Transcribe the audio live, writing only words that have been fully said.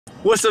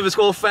What's up,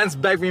 school fans?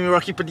 Back with me,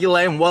 Rocky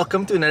Padila, and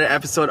welcome to another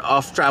episode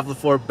of Travel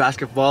for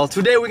Basketball.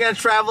 Today we're gonna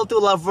travel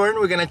to Verne.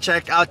 We're gonna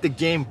check out the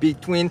game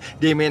between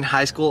Damien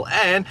High School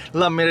and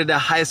MIrada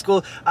High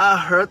School. I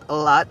heard a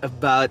lot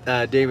about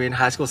Damien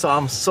High School, so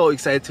I'm so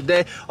excited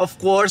today. Of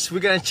course, we're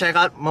gonna check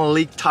out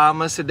Malik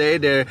Thomas today,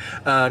 their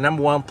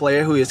 #1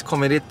 player who is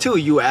committed to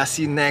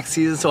USC next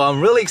season. So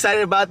I'm really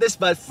excited about this.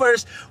 But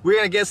first, we're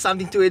gonna get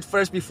something to eat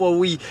first before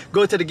we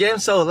go to the game.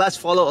 So let's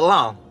follow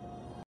along.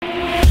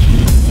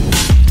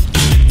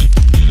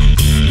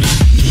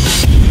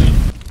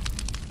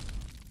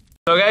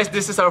 So guys,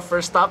 this is our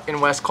first stop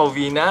in West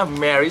Covina,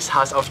 Mary's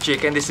House of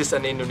Chicken. This is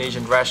an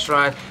Indonesian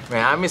restaurant.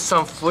 Man, I miss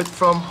some food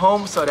from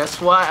home, so that's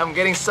why I'm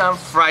getting some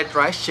fried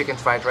rice, chicken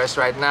fried rice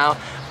right now.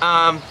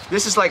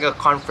 This is like a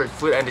comfort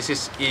food, and this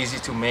is easy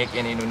to make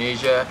in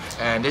Indonesia.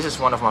 And this is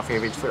one of my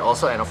favorite food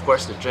also. And of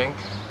course, the drink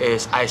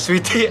is ice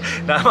sweet tea.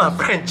 Now my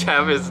friend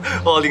Cham is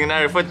holding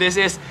another food. This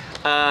is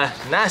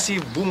nasi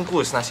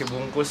bungkus. Nasi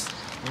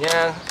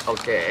bungkusnya,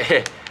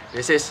 okay.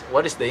 This is,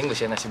 what is the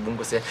English? Nasi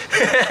bungkus, yeah.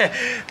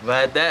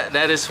 But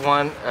that is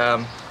one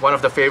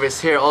of the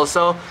favorites here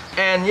also.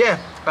 And yeah,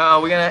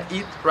 we're gonna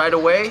eat right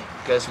away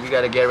because we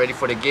gotta get ready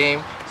for the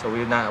game. So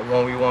we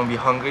won't be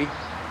hungry.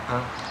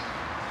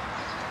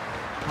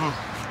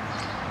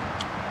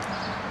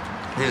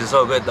 This is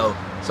so good though.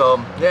 So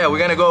yeah, we're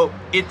gonna go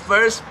eat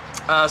first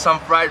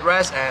some fried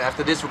rice, and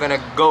after this we're gonna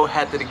go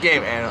head to the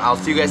game, and I'll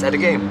see you guys at the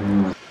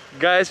game.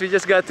 Guys, we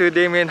just got to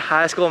Damien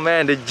High School.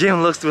 Man, the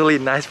gym looks really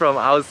nice from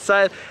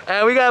outside.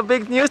 And we got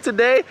big news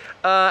today.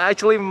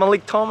 Actually,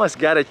 Malik Thomas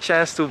got a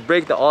chance to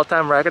break the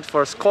all-time record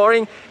for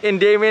scoring in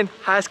Damien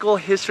High School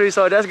history.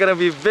 So that's gonna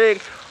be big.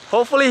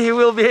 Hopefully he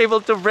will be able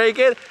to break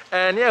it.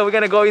 And yeah, we're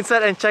gonna go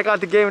inside and check out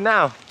the game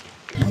now.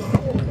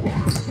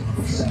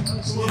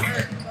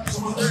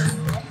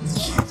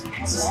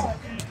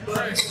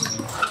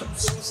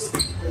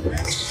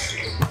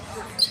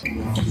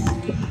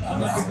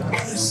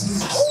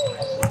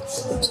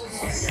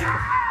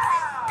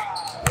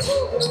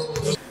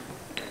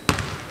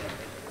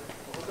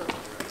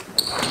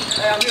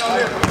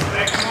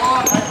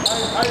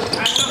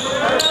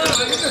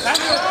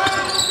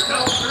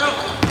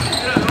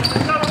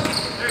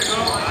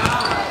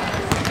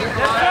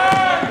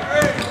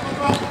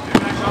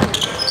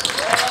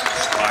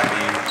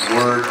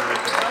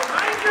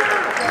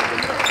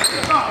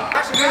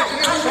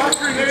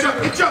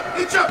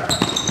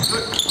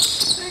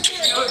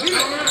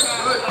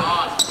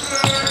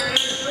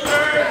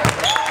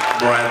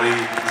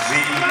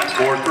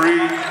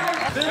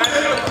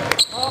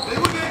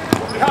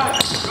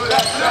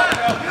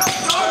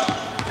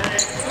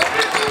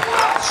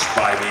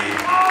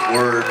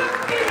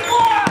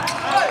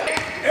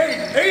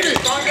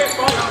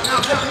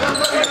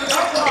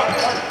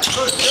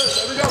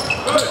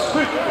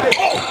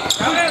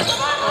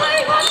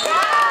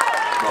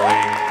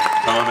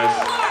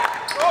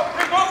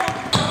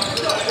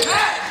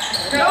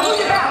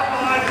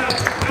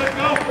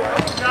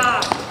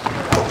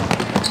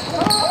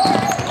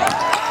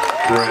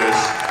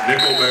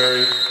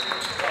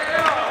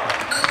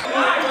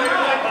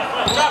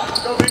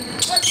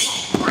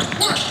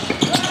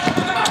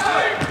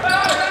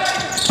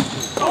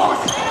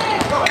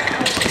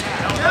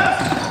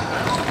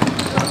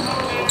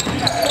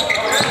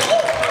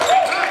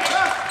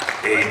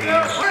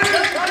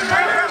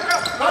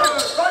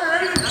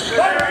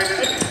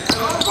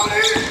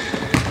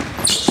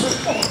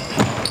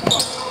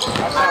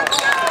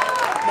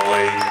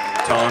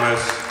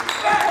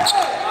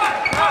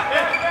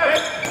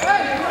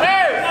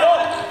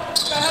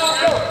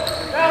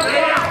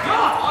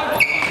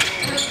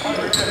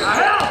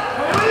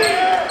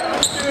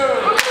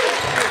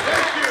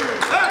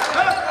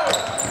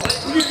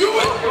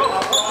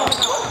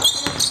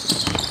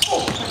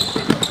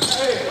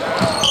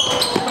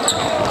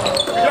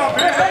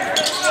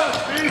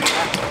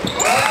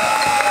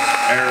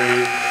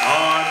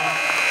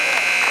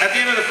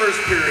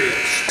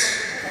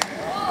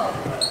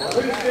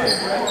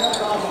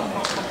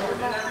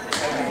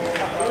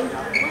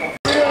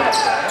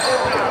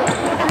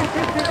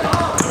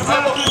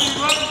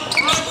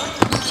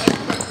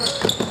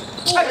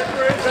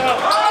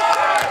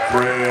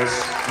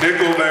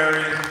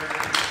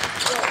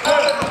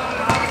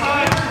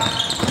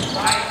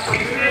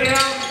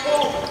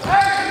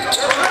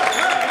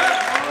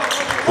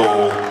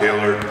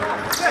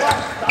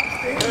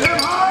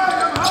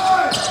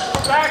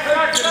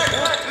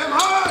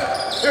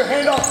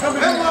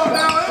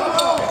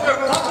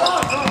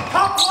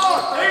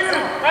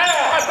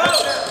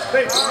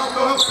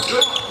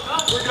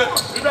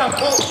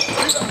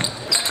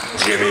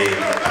 Jimmy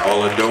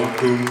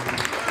Oladonkun.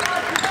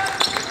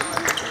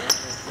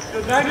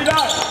 99.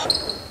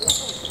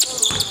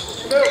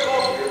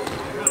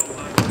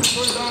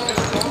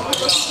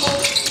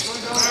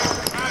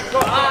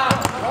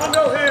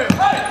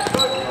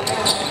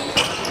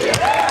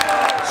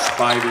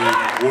 Spivey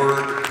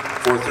Word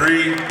for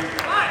three.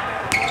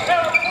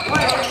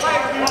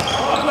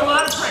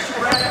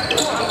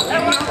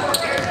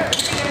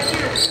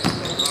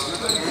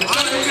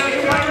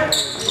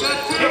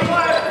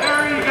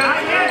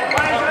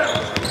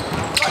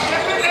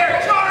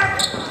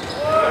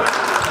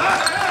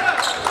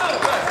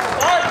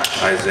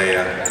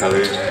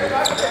 Khalid.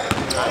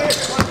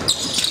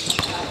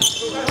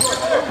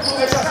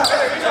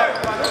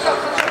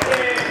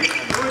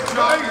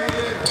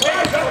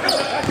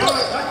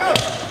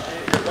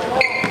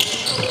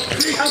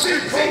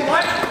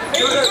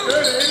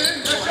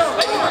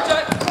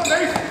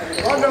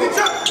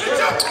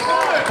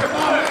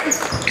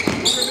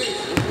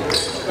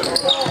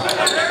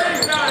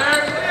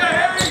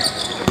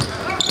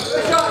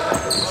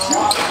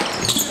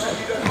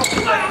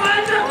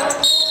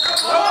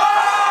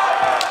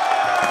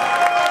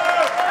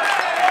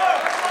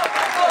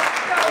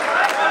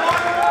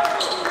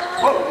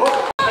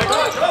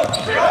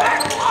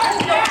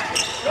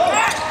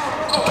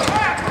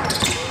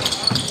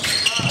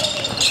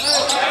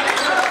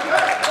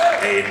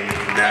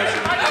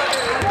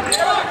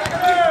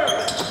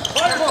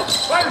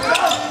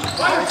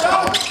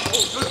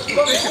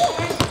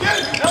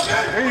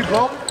 There you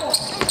go.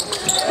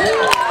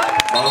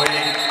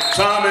 Malik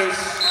Thomas.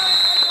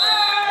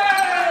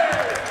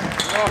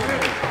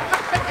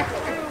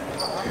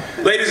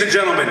 Ladies and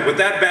gentlemen, with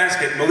that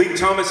basket, Malik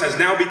Thomas has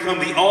now become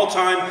the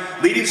all-time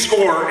leading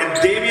scorer in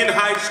Damien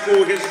High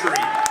School history.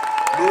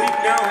 Malik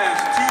now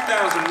has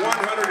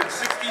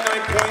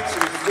 2,169 points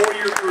in his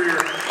 4-year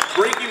career,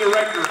 breaking the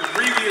record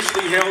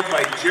previously held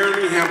by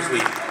Jeremy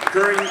Hemsley,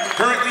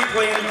 currently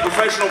playing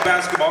professional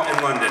basketball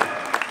in London.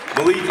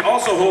 Malik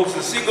also holds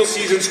the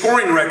single-season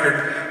scoring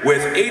record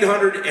with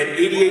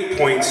 888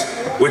 points,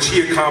 which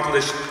he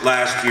accomplished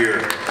last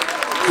year.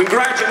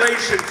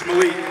 Congratulations,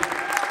 Malik.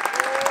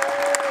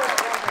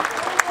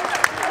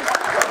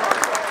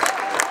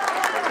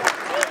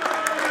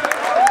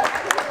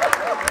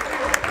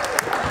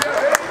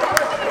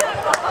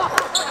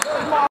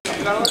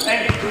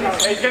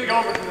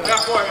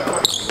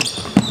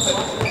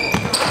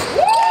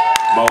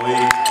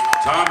 Malik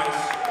Thomas.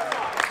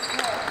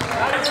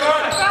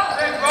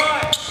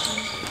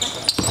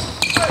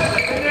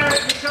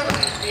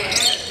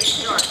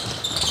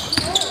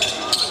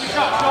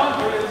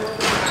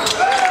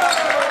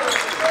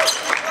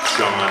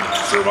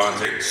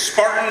 Cervantes.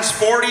 Spartans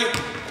 40,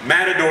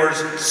 Matadors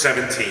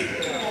 17.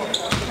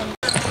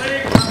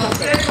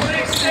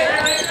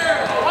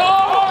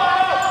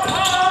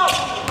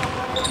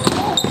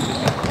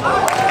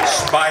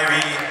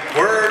 Spivey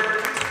Word.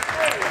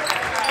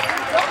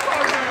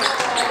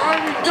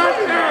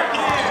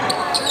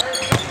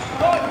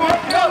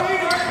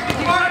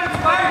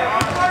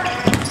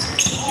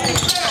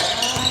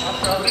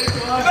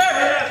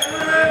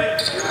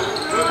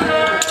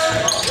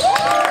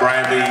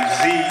 Bradley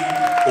Z.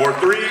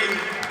 4-3.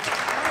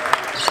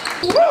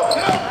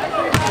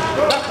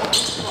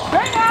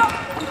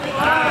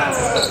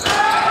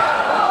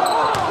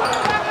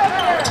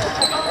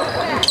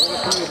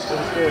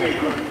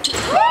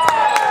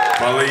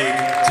 Malik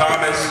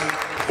Thomas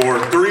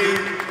 4-3.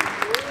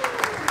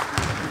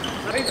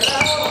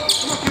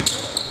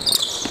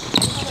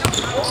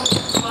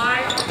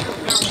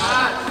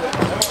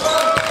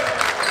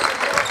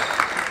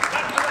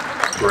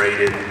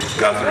 Braden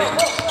Guthrie.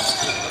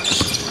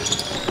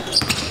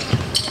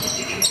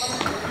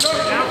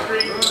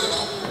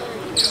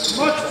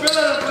 Much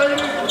better,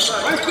 baby.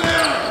 Right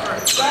there.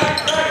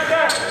 Right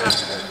there.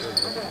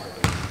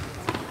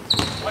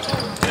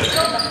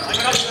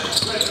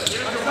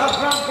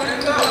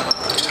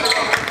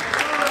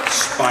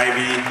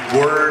 Spivey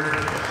Word.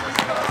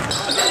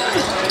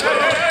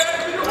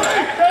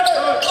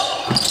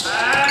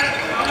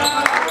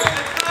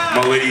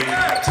 Malik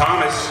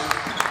Thomas.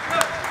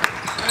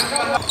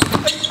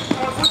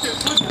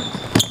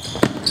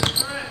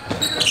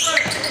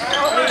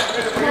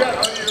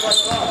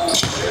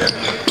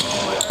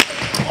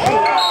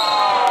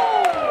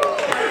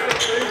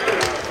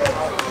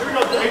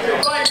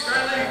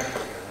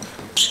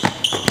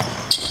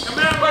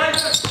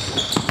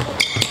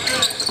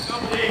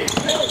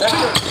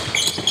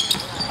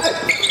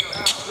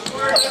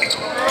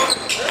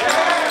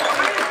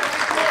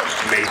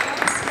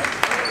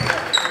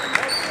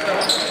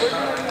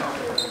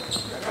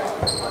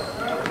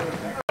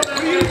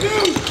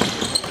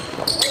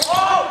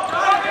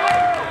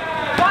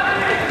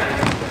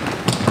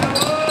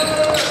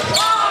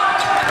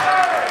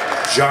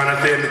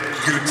 Jonathan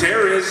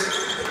Gutierrez.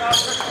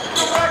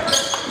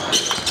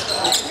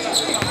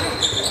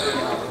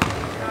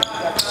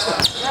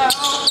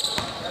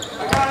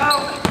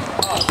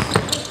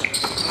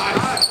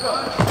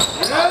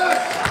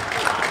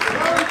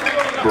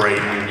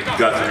 Braden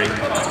Guthrie.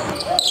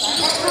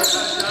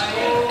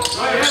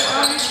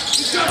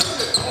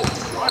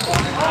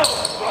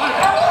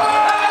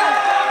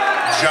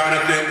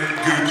 Jonathan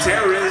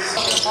Gutierrez.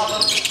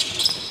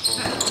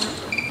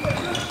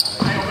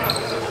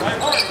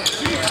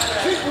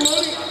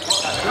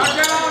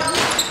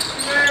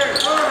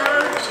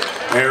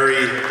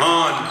 Harry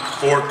Hahn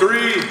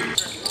 4-3.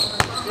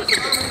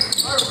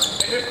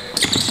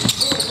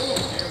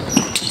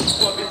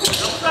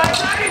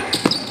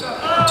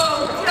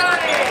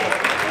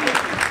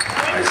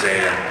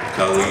 Isaiah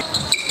Khalid.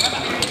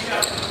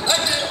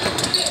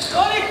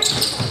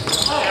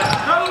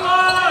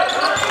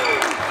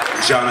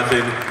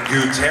 Jonathan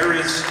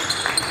Gutierrez.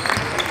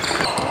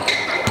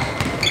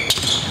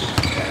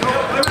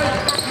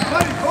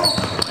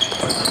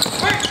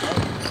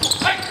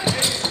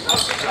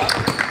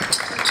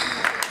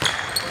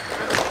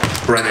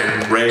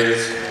 Brennan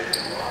Reyes.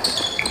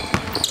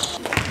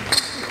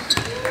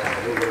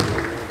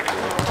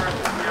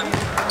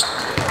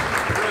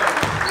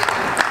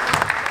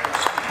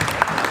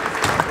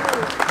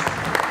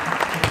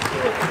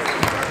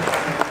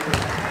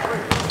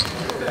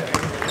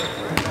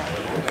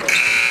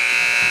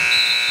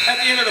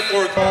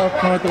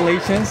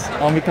 Congratulations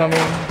on becoming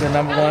the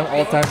 #1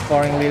 all-time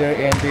scoring leader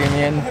in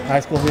Damien High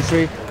School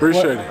history.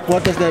 Appreciate it.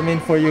 What does that mean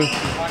for you?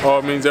 Oh,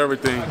 it means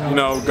everything. You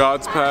know,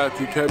 God's path.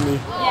 He kept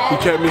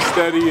me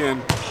steady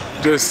and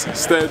just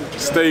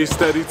stay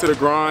steady to the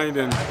grind,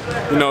 and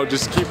you know,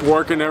 just keep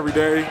working every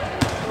day.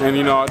 And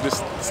you know, I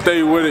just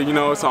stay with it. You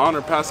know, it's an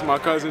honor passing my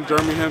cousin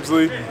Jeremy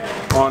Hemsley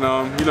on.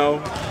 You know,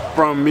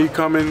 from me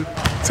coming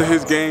to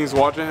his games,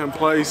 watching him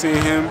play,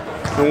 seeing him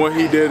and what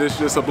he did, it's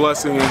just a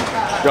blessing,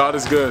 and God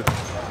is good.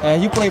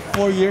 And you played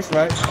 4 years,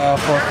 right,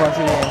 for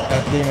varsity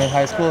at Damien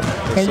High School.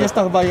 Can you just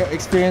talk about your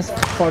experience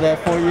for that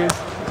 4 years?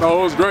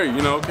 Oh, it was great.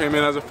 You know, came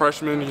in as a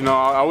freshman. You know,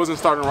 I wasn't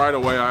starting right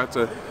away. I had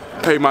to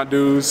pay my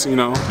dues, you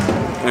know,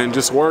 and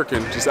just work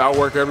and just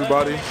outwork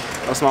everybody.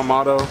 That's my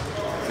motto.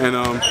 And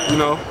you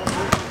know,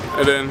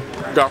 and then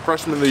got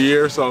freshman of the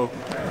year, so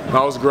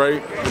that was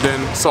great. And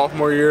then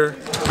sophomore year,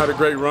 had a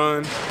great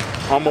run.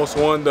 Almost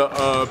won the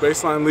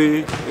baseline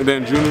league. And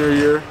then junior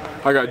year,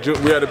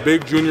 we had a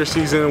big junior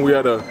season. We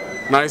had a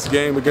nice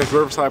game against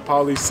Riverside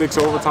Poly, 6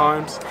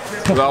 overtimes.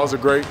 So that was a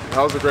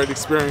great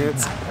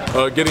experience.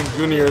 Getting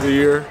junior of the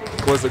year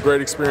was a great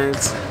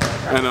experience.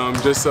 And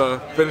just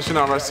finishing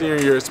out our senior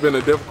year, it's been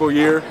a difficult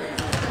year.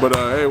 But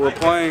hey, we're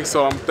playing,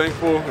 so I'm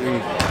thankful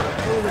and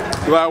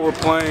glad we're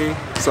playing.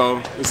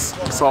 So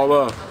it's all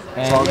love.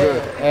 It's all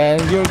good.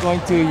 And you're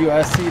going to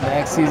USC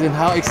next season.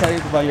 How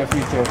excited about your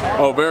future?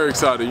 Oh, very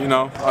excited. You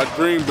know, I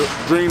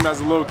dreamed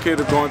as a little kid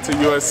of going to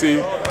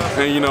USC,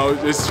 and you know,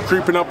 it's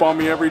creeping up on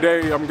me every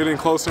day. I'm getting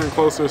closer and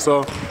closer.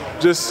 So,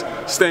 just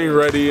staying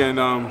ready and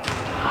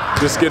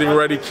just getting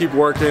ready, keep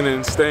working,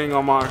 and staying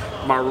on my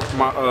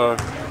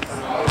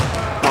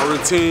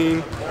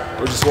routine.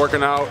 We're just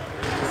working out.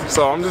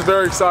 So I'm just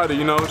very excited.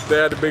 You know, they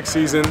had a big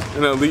season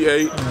in the Elite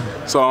 8,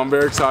 so I'm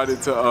very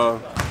excited to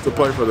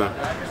play for them.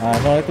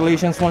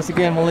 Congratulations once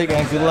again, Malik,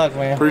 and good luck,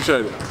 man.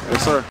 Appreciate it.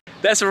 Yes, sir.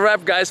 That's a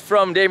wrap, guys,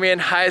 from Damien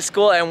High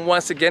School, and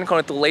once again,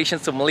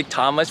 congratulations to Malik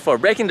Thomas for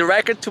breaking the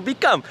record to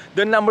become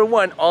the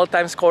 #1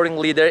 all-time scoring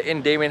leader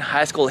in Damien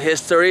High School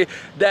history.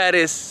 That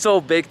is so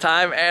big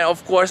time, and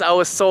of course, I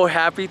was so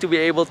happy to be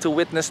able to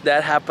witness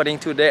that happening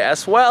today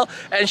as well.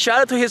 And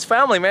shout out to his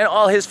family, man.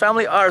 All his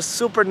family are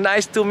super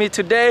nice to me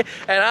today,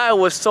 and I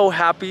was so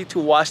happy to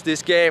watch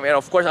this game. And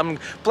of course, I'm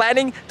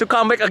planning to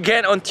come back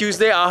again on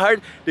Tuesday. I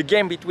heard the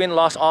game between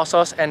Los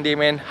Osos and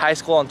Damien High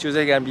School on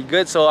Tuesday is gonna be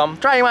good, so I'm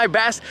trying my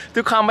best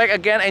to come back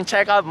again and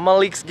check out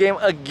Malik's game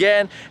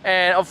again.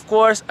 And of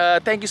course,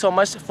 thank you so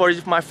much for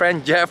my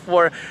friend Jeff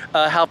for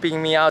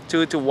helping me out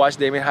too to watch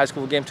Damien High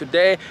School game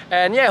today.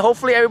 And yeah,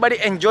 hopefully everybody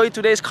enjoyed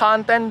today's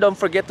content. Don't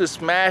forget to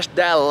smash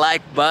that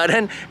like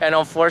button, and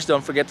of course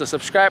don't forget to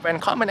subscribe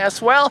and comment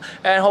as well.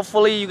 And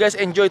hopefully you guys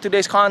enjoyed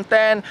today's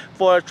content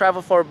for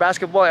Travel for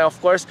Basketball. And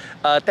of course,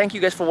 thank you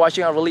guys for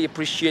watching. I really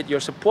appreciate your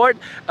support.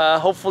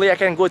 Hopefully I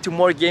can go to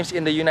more games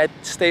in the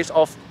United States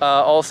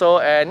also.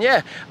 And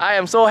yeah, I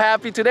am so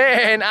happy today,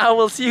 and I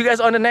will see you guys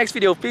on the next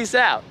video. Peace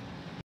out.